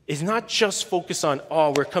not just focus on,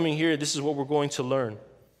 we're coming here, this is what we're going to learn.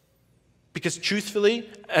 Because truthfully,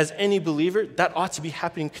 as any believer, that ought to be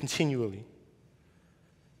happening continually.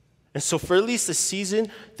 And so for at least a season,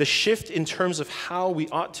 the shift in terms of how we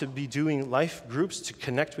ought to be doing life groups to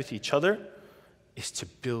connect with each other is to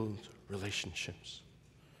build relationships.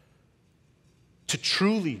 To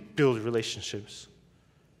truly build relationships.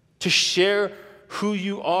 To share who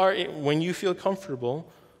you are when you feel comfortable,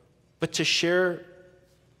 but to share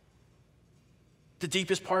the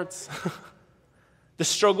deepest parts. The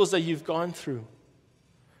struggles that you've gone through.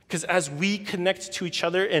 Because as we connect to each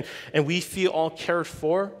other and we feel all cared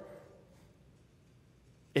for,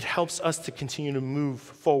 it helps us to continue to move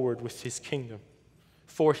forward with His kingdom,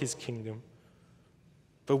 for His kingdom.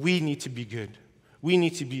 But we need to be good. We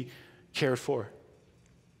need to be cared for.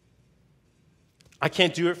 I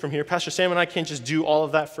can't do it from here. Pastor Sam and I can't just do all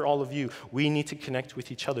of that for all of you. We need to connect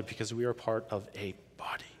with each other because we are part of a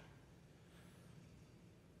body.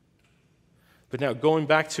 But now, going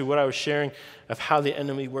back to what I was sharing of how the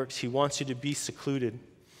enemy works, he wants you to be secluded.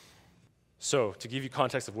 So, to give you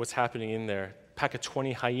context of what's happening in there, a pack of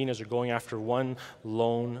 20 hyenas are going after one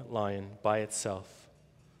lone lion by itself.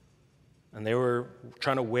 And they were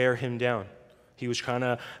trying to wear him down. He was trying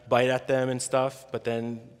to bite at them and stuff, but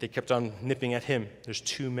then they kept on nipping at him. There's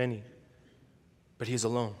too many. But he's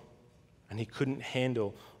alone, and he couldn't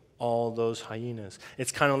handle all those hyenas.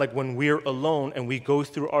 It's kind of like when we're alone and we go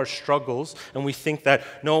through our struggles and we think that,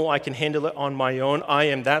 no, I can handle it on my own. I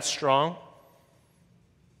am that strong.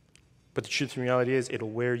 But the truth and reality is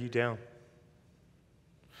it'll wear you down.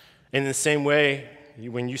 In the same way,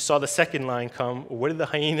 when you saw the second lion come, what did the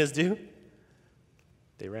hyenas do?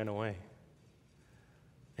 They ran away.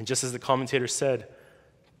 And just as the commentator said,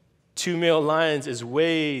 2 male lions is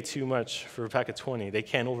way too much for a pack of 20. They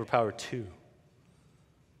can't overpower 2.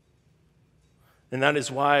 And that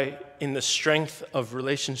is why in the strength of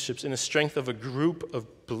relationships, in the strength of a group of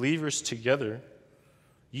believers together,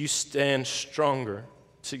 you stand stronger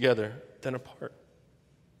together than apart.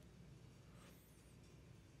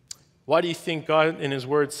 Why do you think God in his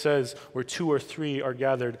word says, where 2 or 3 are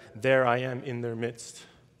gathered, there I am in their midst?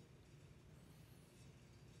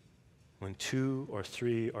 When 2 or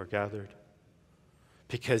 3 are gathered.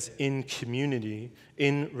 Because in community,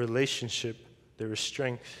 in relationship, there is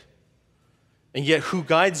strength. And yet who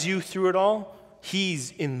guides you through it all?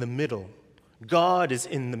 He's in the middle. God is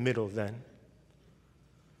in the middle then.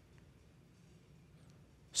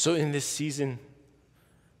 So in this season,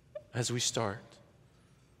 as we start,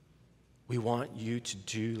 we want you to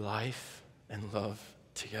do life and love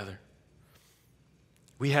together.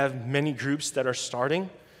 We have many groups that are starting,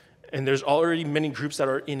 and there's already many groups that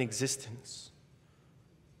are in existence.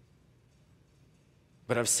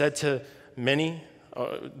 But I've said to many,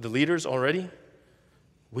 the leaders already,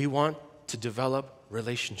 we want to develop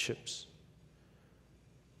relationships.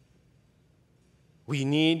 We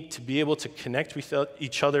need to be able to connect with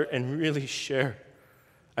each other and really share.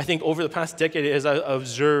 I think over the past decade, as I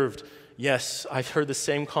observed, yes, I've heard the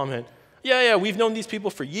same comment. Yeah, we've known these people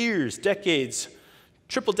for years, decades,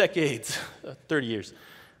 triple decades, 30 years.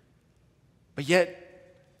 But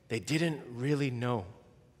yet, they didn't really know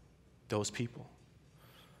those people.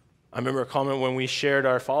 I remember a comment when we shared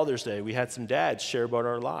our Father's Day. We had some dads share about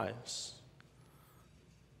our lives.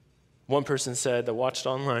 One person said that watched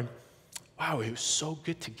online, wow, it was so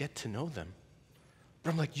good to get to know them.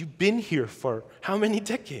 But I'm like, you've been here for how many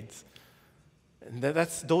decades? And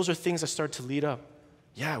those are things that start to lead up.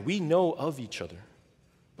 Yeah, we know of each other,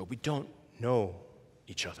 but we don't know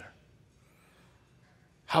each other.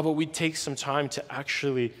 How about we take some time to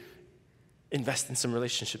actually invest in some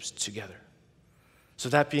relationships together? So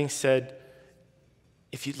that being said,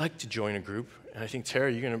 if you'd like to join a group, and I think,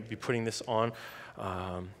 Tara, you're going to be putting this on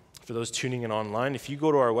for those tuning in online. If you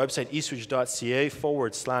go to our website, EastRidge.ca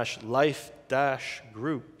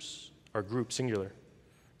 /life-groups, or group singular,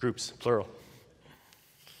 groups, plural.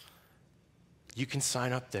 You can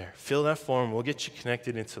sign up there. Fill that form. We'll get you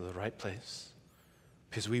connected into the right place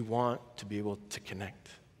because we want to be able to connect.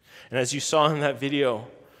 And as you saw in that video,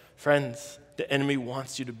 friends, the enemy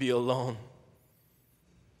wants you to be alone.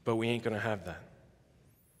 But we ain't going to have that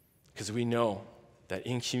because we know that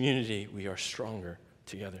in community we are stronger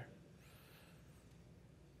together.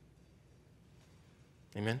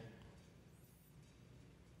 Amen?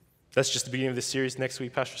 That's just the beginning of the series. Next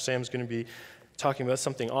week, Pastor Sam's going to be talking about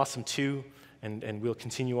something awesome too, and we'll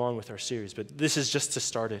continue on with our series. But this is just to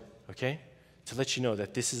start it, okay? To let you know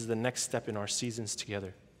that this is the next step in our seasons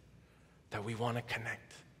together, that we want to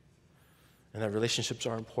connect. And that relationships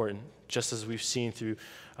are important, just as we've seen through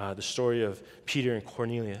the story of Peter and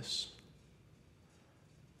Cornelius.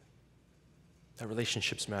 That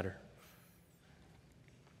relationships matter.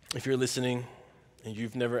 If you're listening and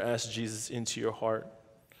you've never asked Jesus into your heart,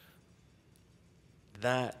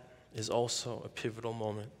 that is also a pivotal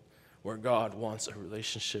moment where God wants a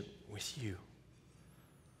relationship with you.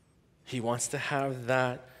 He wants to have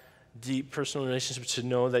that deep personal relationship to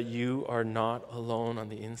know that you are not alone on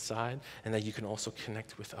the inside and that you can also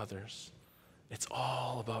connect with others. It's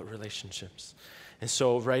all about relationships. And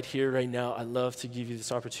so right here, right now, I'd love to give you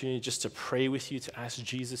this opportunity just to pray with you, to ask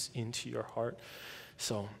Jesus into your heart.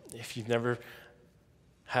 So if you've never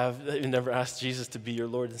asked Jesus to be your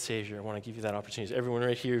Lord and Savior, I want to give you that opportunity. So everyone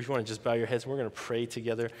right here, if you want to just bow your heads, we're going to pray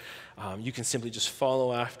together. You can simply just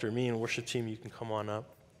follow after me, and worship team, you can come on up.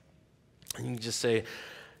 And you can just say,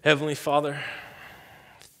 Heavenly Father,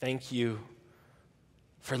 thank you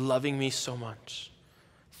for loving me so much.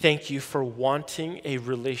 Thank you for wanting a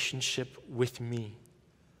relationship with me.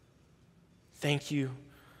 Thank you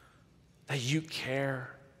that you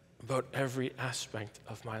care about every aspect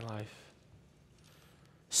of my life.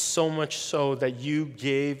 So much so that you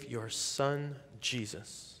gave your Son,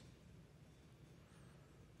 Jesus,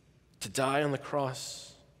 to die on the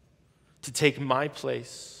cross, to take my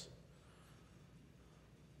place,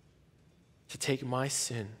 to take my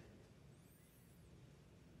sin.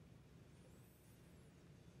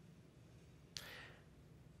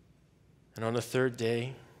 And on the third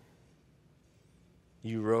day,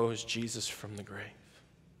 you rose Jesus from the grave,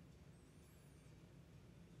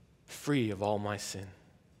 free of all my sin,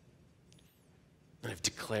 and have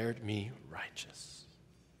declared me righteous.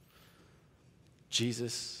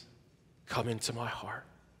 Jesus, come into my heart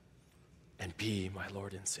and be my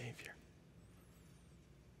Lord and Savior.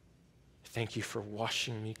 Thank you for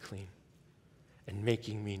washing me clean and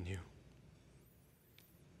making me new.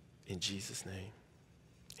 In Jesus' name,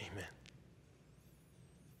 amen.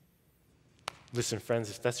 Listen, friends,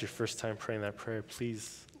 if that's your first time praying that prayer,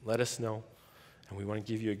 please let us know, and we want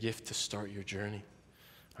to give you a gift to start your journey,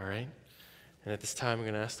 all right? And at this time, I'm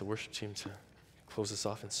going to ask the worship team to close us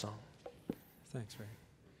off in song. Thanks, Ray.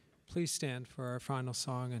 Please stand for our final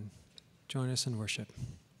song and join us in worship.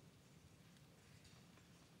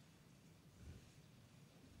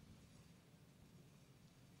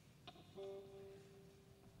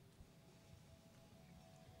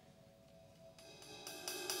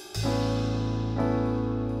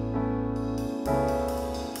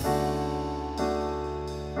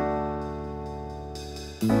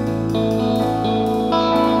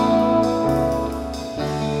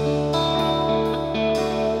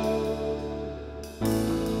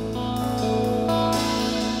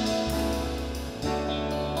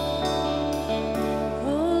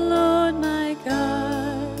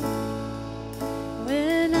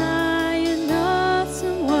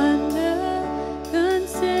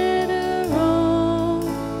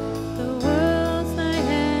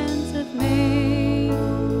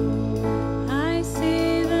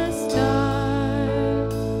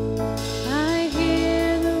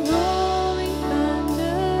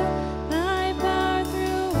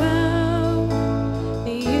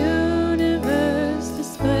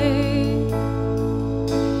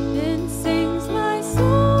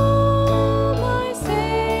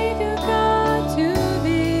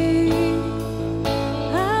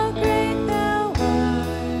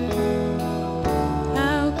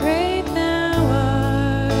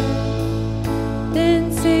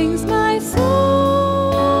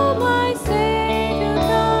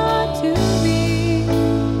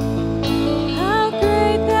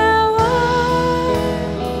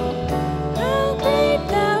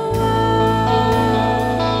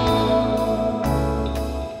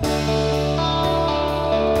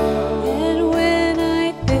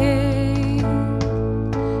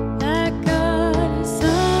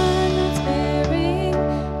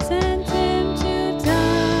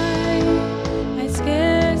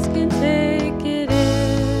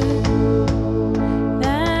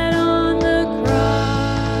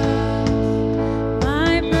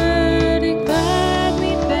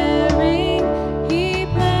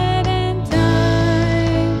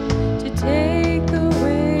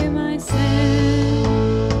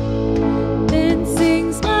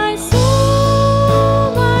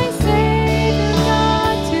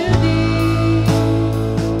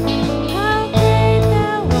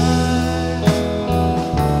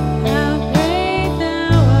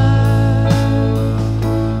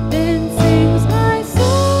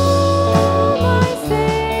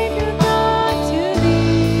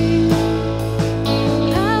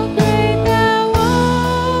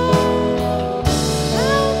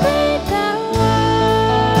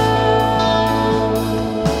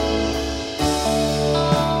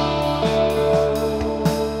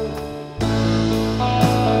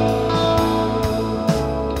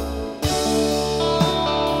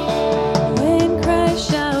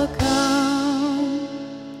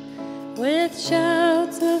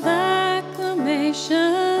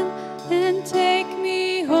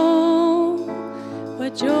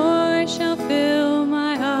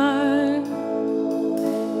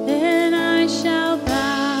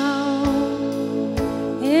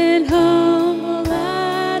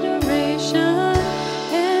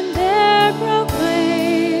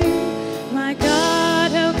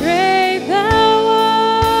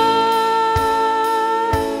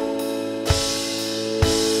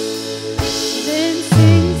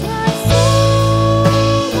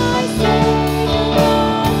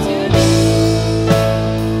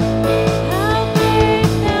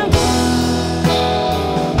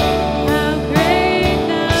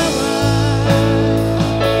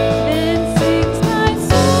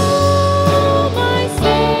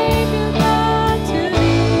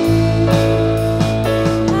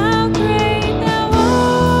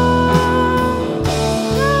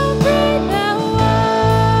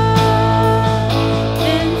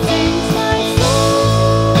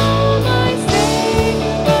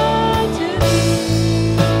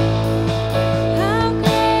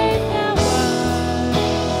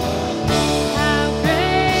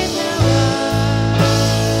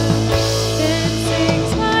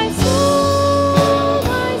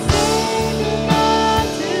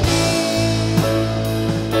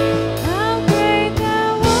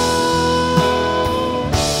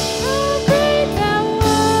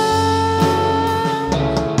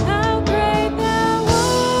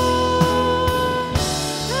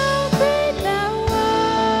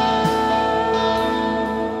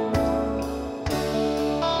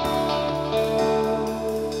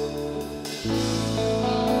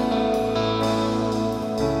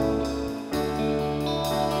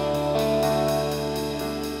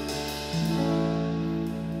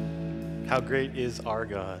 how great is our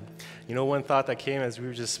God. You know, one thought that came as we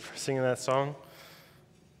were just singing that song?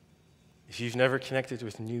 If you've never connected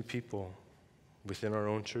with new people within our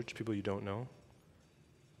own church, people you don't know,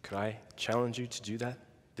 could I challenge you to do that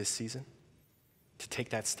this season? To take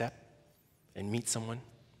that step and meet someone,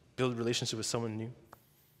 build a relationship with someone new?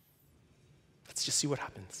 Let's just see what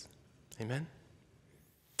happens. Amen?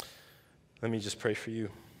 Let me just pray for you.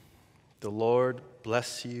 The Lord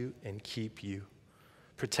bless you and keep you.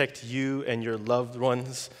 Protect you and your loved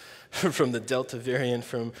ones from the Delta variant,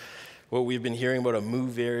 from what we've been hearing about a Mu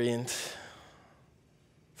variant,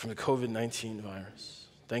 from the COVID-19 virus.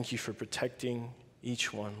 Thank you for protecting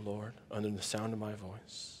each one, Lord, under the sound of my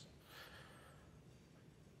voice.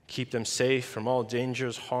 Keep them safe from all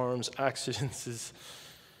dangers, harms, accidents.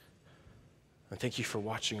 And thank you for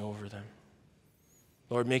watching over them.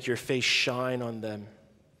 Lord, make your face shine on them.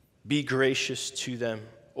 Be gracious to them.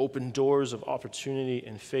 Open doors of opportunity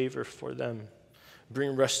and favor for them.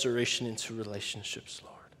 Bring restoration into relationships,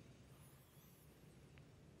 Lord.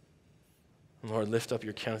 And Lord, lift up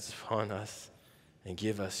your countenance upon us and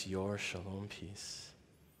give us your shalom peace.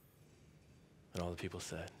 And all the people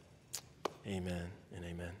said, amen and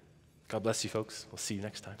amen. God bless you, folks. We'll see you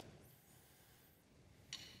next time.